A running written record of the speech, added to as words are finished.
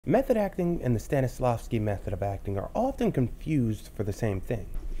Method acting and the Stanislavski method of acting are often confused for the same thing.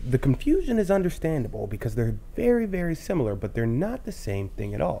 The confusion is understandable because they're very, very similar, but they're not the same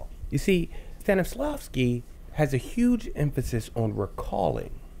thing at all. You see, Stanislavski has a huge emphasis on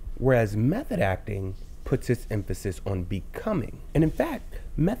recalling, whereas method acting puts its emphasis on becoming. And in fact,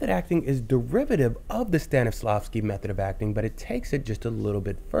 method acting is derivative of the Stanislavski method of acting, but it takes it just a little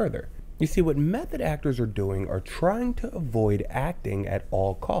bit further. You see, what method actors are doing are trying to avoid acting at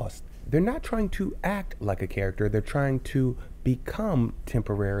all costs. They're not trying to act like a character, they're trying to become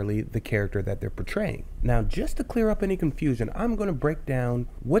temporarily the character that they're portraying. Now, just to clear up any confusion, I'm going to break down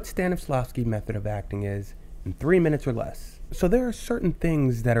what Stanislavski method of acting is in 3 minutes or less. So there are certain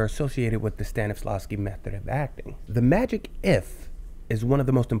things that are associated with the Stanislavski method of acting. The magic if is one of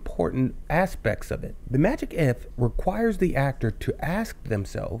the most important aspects of it. The magic if requires the actor to ask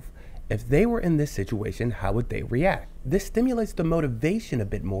themselves, if they were in this situation, how would they react? This stimulates the motivation a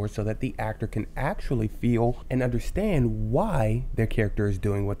bit more so that the actor can actually feel and understand why their character is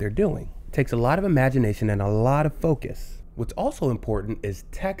doing what they're doing. It takes a lot of imagination and a lot of focus. What's also important is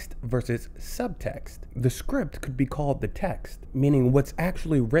text versus subtext. The script could be called the text, meaning what's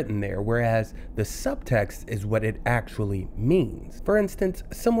actually written there, whereas the subtext is what it actually means. For instance,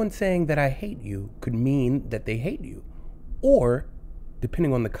 someone saying that I hate you could mean that they hate you, or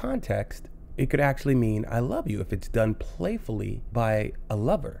depending on the context, it could actually mean I love you if it's done playfully by a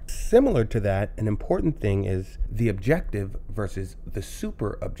lover. Similar to that, an important thing is the objective versus the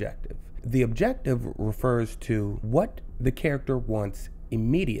super objective. The objective refers to what the character wants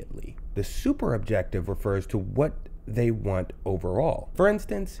immediately. The super objective refers to what they want overall. For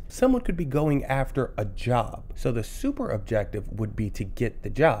instance, someone could be going after a job. So the super objective would be to get the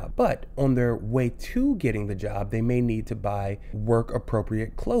job. But on their way to getting the job, they may need to buy work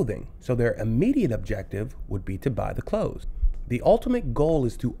appropriate clothing. So their immediate objective would be to buy the clothes. The ultimate goal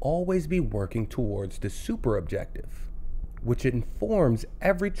is to always be working towards the super objective, which informs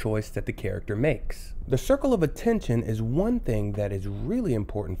every choice that the character makes. The circle of attention is one thing that is really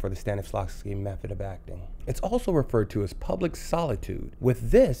important for the Stanislavski method of acting. It's also referred to as public solitude.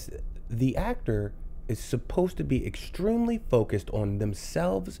 With this, the actor is supposed to be extremely focused on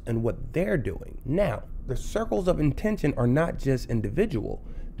themselves and what they're doing. Now, the circles of attention are not just individual.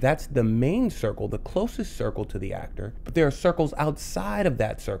 That's the main circle, the closest circle to the actor, but there are circles outside of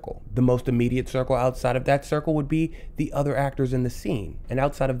that circle. The most immediate circle outside of that circle would be the other actors in the scene, and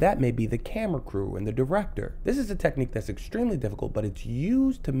outside of that may be the camera crew and the director. This is a technique that's extremely difficult, but it's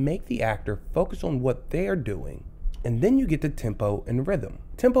used to make the actor focus on what they're doing. And then you get to tempo and rhythm.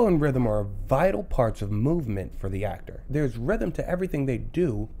 Tempo and rhythm are vital parts of movement for the actor. There's rhythm to everything they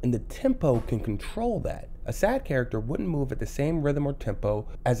do, and the tempo can control that. A sad character wouldn't move at the same rhythm or tempo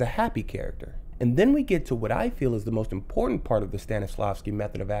as a happy character. And then we get to what I feel is the most important part of the Stanislavski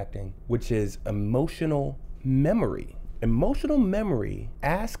method of acting, which is emotional memory. Emotional memory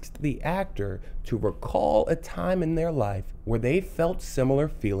asks the actor to recall a time in their life where they felt similar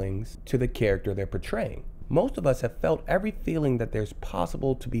feelings to the character they're portraying. Most of us have felt every feeling that there's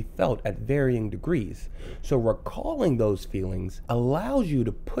possible to be felt at varying degrees. So recalling those feelings allows you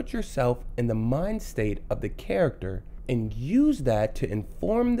to put yourself in the mind state of the character and use that to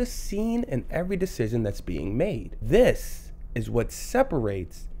inform the scene and every decision that's being made. This is what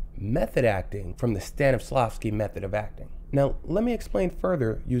separates method acting from the Stanislavski method of acting. Now, let me explain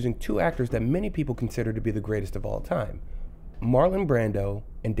further using two actors that many people consider to be the greatest of all time: Marlon Brando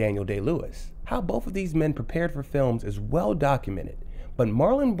and Daniel Day-Lewis. How both of these men prepared for films is well documented, but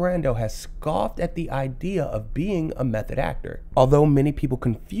Marlon Brando has scoffed at the idea of being a method actor. Although many people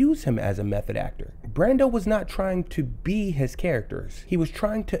confuse him as a method actor, Brando was not trying to be his characters. He was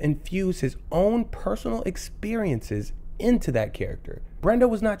trying to infuse his own personal experiences into that character. Brando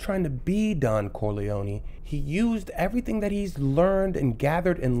was not trying to be Don Corleone. He used everything that he's learned and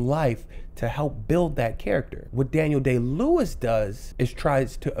gathered in life to help build that character. What Daniel Day-Lewis does is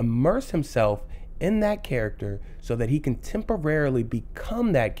tries to immerse himself in that character so that he can temporarily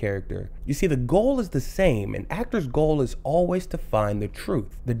become that character. You see, the goal is the same. An actor's goal is always to find the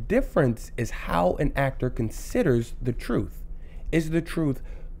truth. The difference is how an actor considers the truth. Is the truth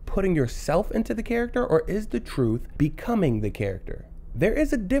putting yourself into the character, or is the truth becoming the character? There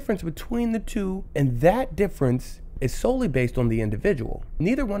is a difference between the two, and that difference is solely based on the individual.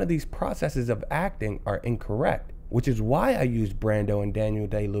 Neither one of these processes of acting are incorrect, which is why I use Brando and Daniel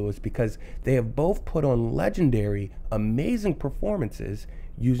Day-Lewis, because they have both put on legendary, amazing performances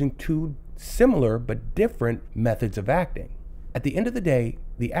using two similar but different methods of acting. At the end of the day,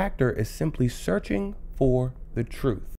 the actor is simply searching for the truth.